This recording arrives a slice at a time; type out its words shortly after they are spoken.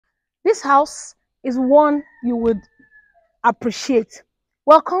This house is one you would appreciate.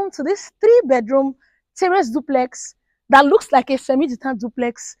 Welcome to this 3-bedroom terrace duplex that looks like a semi-detached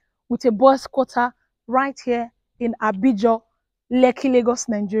duplex with a boys' quarter right here in Abijo, Lekki, Lagos,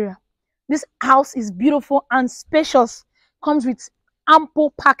 Nigeria. This house is beautiful and spacious, comes with ample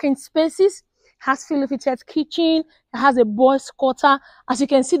parking spaces, has fully fitted kitchen, it has a boys' quarter. As you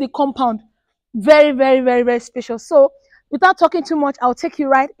can see, the compound, very spacious. So without talking too much, I'll take you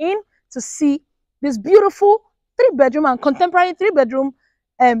right in to see this beautiful 3-bedroom and contemporary 3-bedroom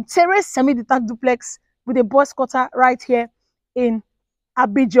terrace semi-detached duplex with a boys' quarter right here in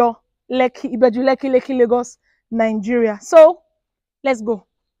Abijo, Lekki, IBEJU, Lekki, Lagos, Nigeria. So let's go.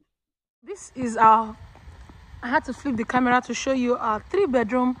 This is our, I had to flip the camera to show you our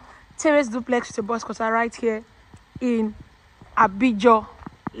 3-bedroom terrace duplex with a boys' quarter right here in Abijo,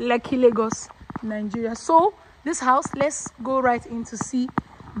 Lekki, Lagos, Nigeria. So this house, let's go right in to see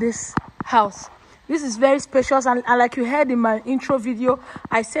this house. This is very spacious, and like you heard in my intro video,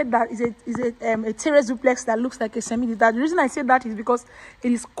 I said that is a terrace duplex that looks like a semi-detached. The reason I said that is because it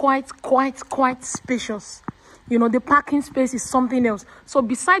is quite spacious. You know, the parking space is something else. So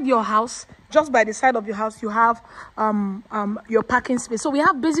beside your house, just by the side of your house, you have your parking space. So we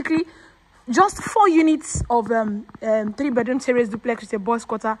have basically just 4 units of 3-bedroom terrace duplex with a boys'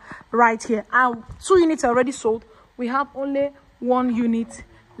 quarter right here, and 2 units are already sold. We have only 1 unit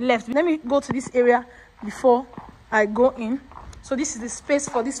left. Let me go to this area before I go in. So this is the space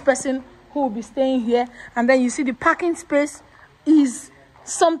for this person who will be staying here, and then you see the parking space is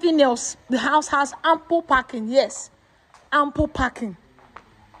something else. The house has ample parking. Yes, ample parking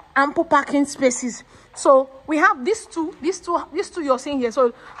spaces. So we have these two you're seeing here.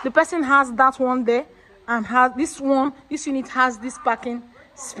 So the person has that one there, and has this unit has this parking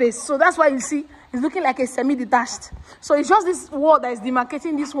space. So that's why you see it's looking like a semi-detached. So it's just this wall that is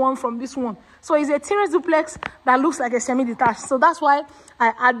demarcating this one from this one. So it's a terrace duplex that looks like a semi-detached. So that's why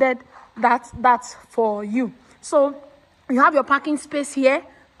I added that for you. So you have your parking space here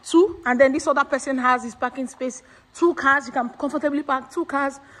too, and then this other person has his parking space, 2 cars. You can comfortably park 2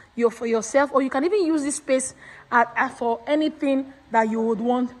 cars for yourself, or you can even use this space for anything that you would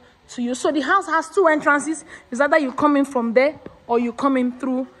want to use. So the house has 2 entrances. It's either you come in from there or you come in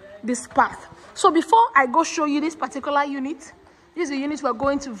through this path. So before I go show you this particular unit, this is the unit we're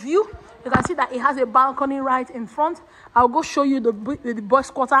going to view. You can see that it has a balcony right in front. I'll go show you the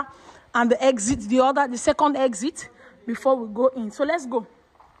boys' quarter and the exit, the second exit, before we go in. So let's go.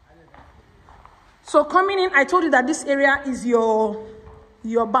 So coming in, I told you that this area is your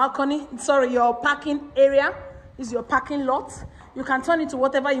balcony, sorry, your parking area. This is your parking lot. You can turn it to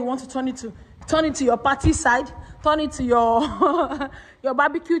whatever you want to turn it to. Turn it to your party side, turn it to your your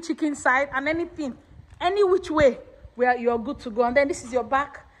barbecue chicken side, and anything, any which way where you're good to go. And then this is your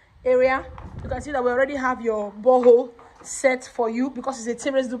back area. You can see that we already have your borehole set for you because it's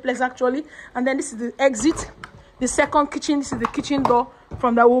a terrace duplex actually. And then this is the exit, the second kitchen. This is the kitchen door.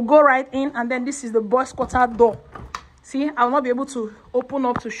 From that we'll go right in, and then this is the boys' quarter door. See, I'll not be able to open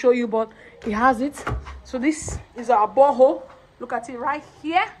up to show you, but it has it. So this is our borehole. Look at it right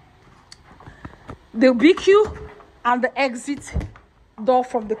here. The BQ and the exit door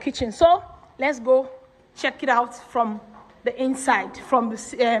from the kitchen. So let's go check it out from the inside, from the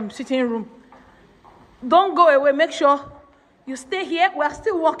sitting room. Don't go away. Make sure you stay here. We're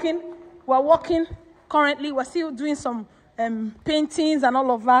still working. We're working currently. We're still doing some paintings and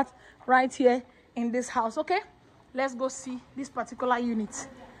all of that right here in this house. Okay, let's go see this particular unit.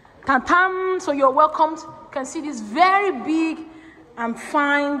 Tam-tam. So you're welcomed. You can see this very big and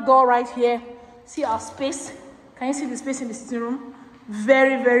fine door right here. See our space. Can you see the space in the sitting room?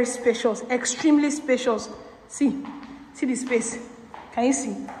 Very spacious, extremely spacious. See the space. Can you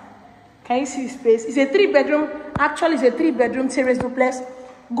see the space? It's a 3-bedroom. Actually, it's a 3-bedroom terrace duplex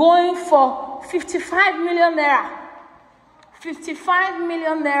going for 55 million naira. 55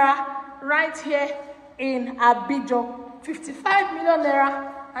 million naira right here in Abijo. 55 million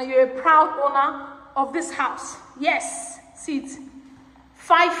naira, and you're a proud owner of this house. Yes, see it.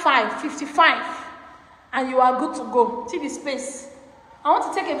 55, and you are good to go. See the space. I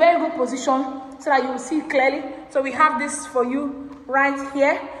want to take a very good position so that you will see clearly. So we have this for you right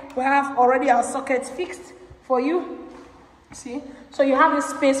here. We have already our sockets fixed for you. See? So you have this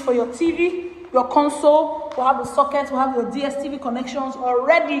space for your TV, your console. We have the sockets. We have your DSTV connections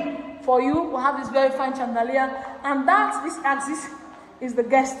already for you. We have this very fine chandelier. And this axis is the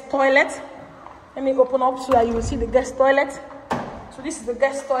guest toilet. Let me open up so that you will see the guest toilet. So this is the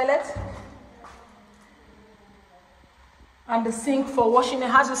guest toilet. And the sink for washing. It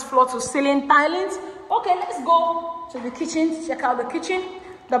has this floor to ceiling tilings. Okay, let's go to the kitchen to check out the kitchen.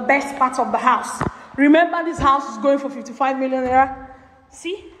 the best part of the house. Remember, this house is going for 55 million naira.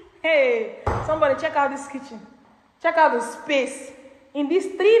 See? Hey, somebody check out this kitchen. Check out the space. In this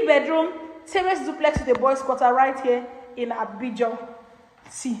 3-bedroom terrace duplex with a boys' quarter right here in Abijo.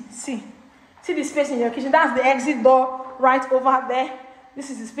 See the space in your kitchen. That's the exit door right over there. This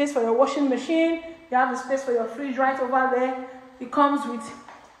is the space for your washing machine. You have the space for your fridge right over there. It comes with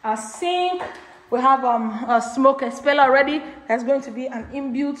a sink. We have a smoke expeller already. There's going to be an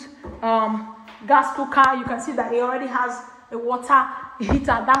inbuilt gas cooker. You can see that it already has a water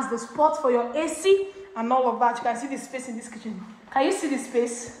heater. That's the spot for your AC and all of that. You can see the space in this kitchen. Can you see the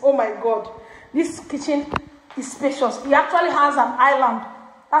space? Oh my God. This kitchen is spacious. It actually has an island.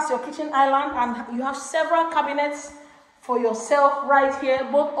 That's your kitchen island, and you have several cabinets for yourself right here,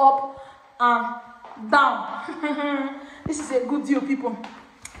 both up and down. This is a good deal, people.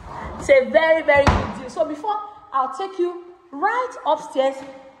 It's a very, very good deal. So before I'll take you right upstairs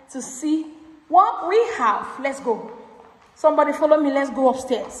to see what we have. Let's go. Somebody follow me. Let's go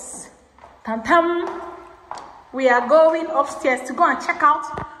upstairs. Tam-tam. We are going upstairs to go and check out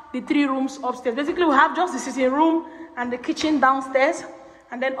the 3 rooms upstairs. Basically, we have just the sitting room and the kitchen downstairs.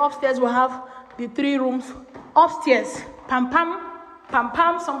 And then upstairs, we'll have the 3 rooms upstairs. Pam-pam,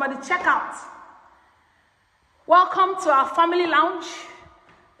 pam-pam. Somebody check out. Welcome to our family lounge.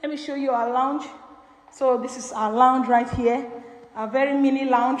 Let me show you our lounge. So this is our lounge right here. A very mini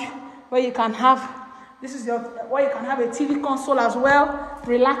lounge where you can have, where you can have a TV console as well.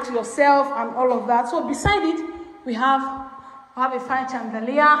 Relax yourself and all of that. So beside it, we have a fine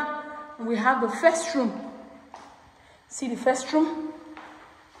chandelier. And we have the first room. See the first room?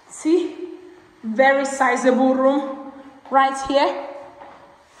 See, very sizable room right here,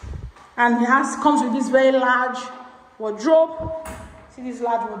 and it comes with this very large wardrobe. See this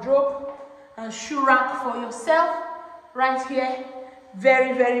large wardrobe and shoe rack for yourself right here,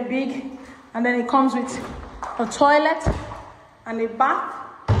 very, very big. And then it comes with a toilet and a bath.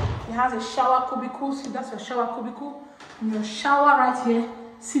 It has a shower cubicle. See, that's your shower cubicle. And your shower right here.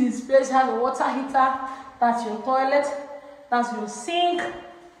 See, this place has a water heater. That's your toilet. That's your sink.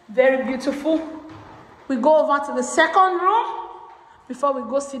 Very beautiful. We go over to the second room before we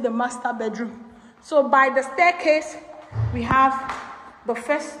go see the master bedroom. So by the staircase, we have the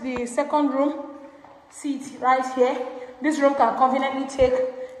second room seat right here. This room can conveniently take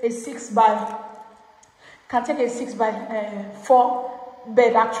a 6x4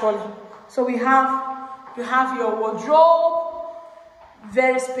 bed actually. So you have your wardrobe,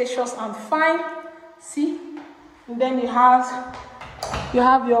 very spacious and fine. See, and then you have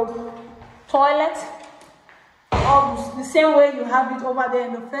your toilet, the same way you have it over there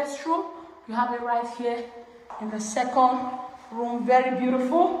in the first room. You have it right here in the second room, very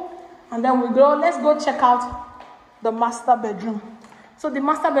beautiful. And then let's go check out the master bedroom. So the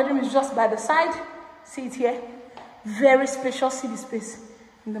master bedroom is just by the side. See it here, very spacious. See the space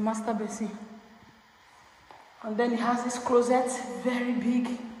in the master bedroom. And then it has this closet, very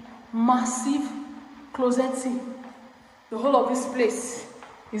big, massive closet. See, the whole of this place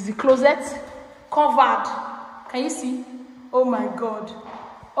is the closet covered. Can you see? Oh my God.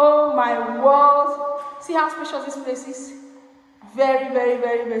 Oh my world. See how spacious this place is? Very, very,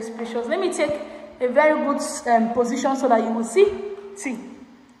 very, very spacious. Let me take a very good position so that you will see. See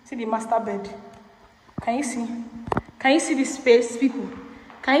the master bed. Can you see? Can you see this space, people?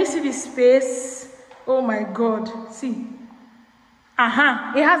 Can you see this space? Oh my God. See. It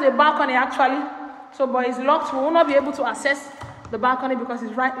has a balcony actually. So, but it's locked. We will not be able to access the balcony because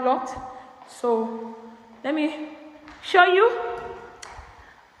it's right locked. So, let me show you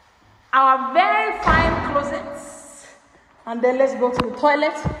our very fine closets. And then let's go to the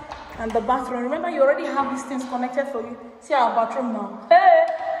toilet and the bathroom. Remember, you already have these things connected for you. See our bathroom now. Hey!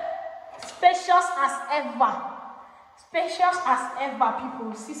 Spacious as ever. Spacious as ever,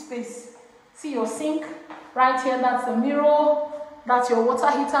 people. See space. See your sink right here. That's the mirror. That's your water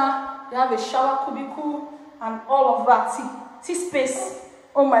heater. You have a shower cubicle and all of that. See space.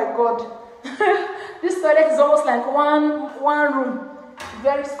 Oh my God. This toilet is almost like one room.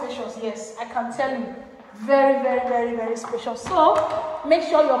 Very spacious, yes, I can tell you. Very, very, very, very spacious. So make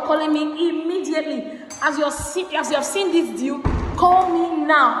sure you're calling me immediately. As you have seen this deal, call me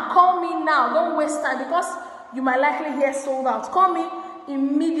now. Call me now. Don't waste time because you might likely hear sold out. Call me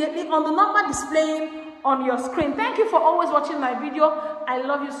immediately on the number displaying on your screen. Thank you for always watching my video. I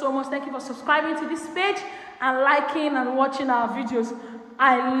love you so much. Thank you for subscribing to this page and liking and watching our videos.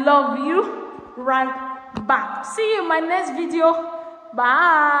 I love you right back. See you in my next video.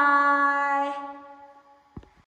 Bye.